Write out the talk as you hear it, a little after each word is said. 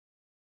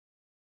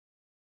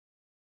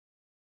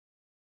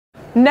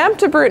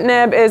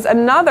Nemtabrutinib is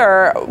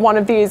another one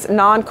of these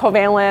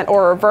non-covalent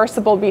or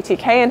reversible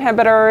BTK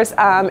inhibitors.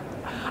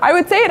 I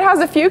would say it has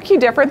a few key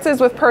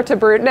differences with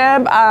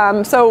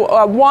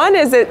Pirtobrutinib. One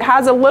is it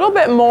has a little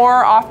bit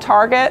more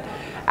off-target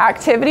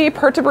activity.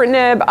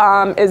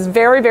 Pirtobrutinib is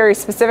very, very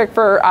specific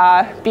for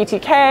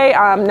BTK.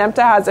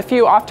 Nemta has a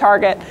few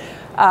off-target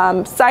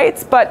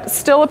sites, but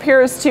still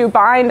appears to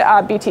bind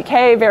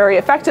BTK very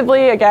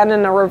effectively, again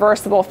in a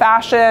reversible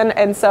fashion.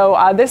 And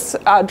so this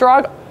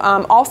drug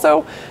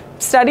also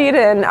studied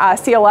in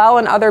CLL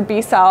and other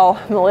B-cell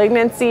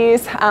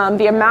malignancies.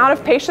 The amount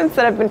of patients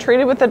that have been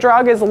treated with the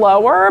drug is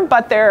lower,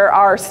 but there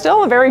are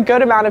still a very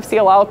good amount of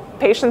CLL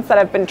patients that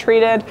have been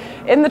treated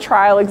in the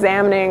trial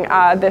examining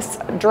this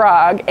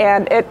drug.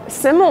 And it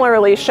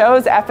similarly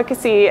shows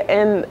efficacy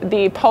in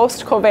the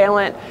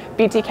post-covalent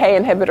BTK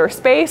inhibitor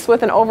space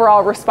with an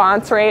overall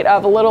response rate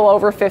of a little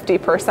over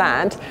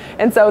 50%.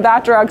 And so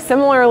that drug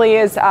similarly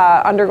is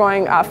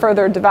undergoing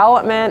further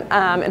development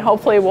and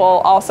hopefully will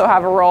also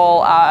have a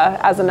role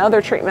as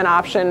another treatment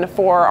option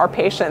for our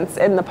patients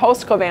in the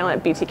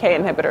post-covalent BTK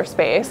inhibitor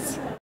space.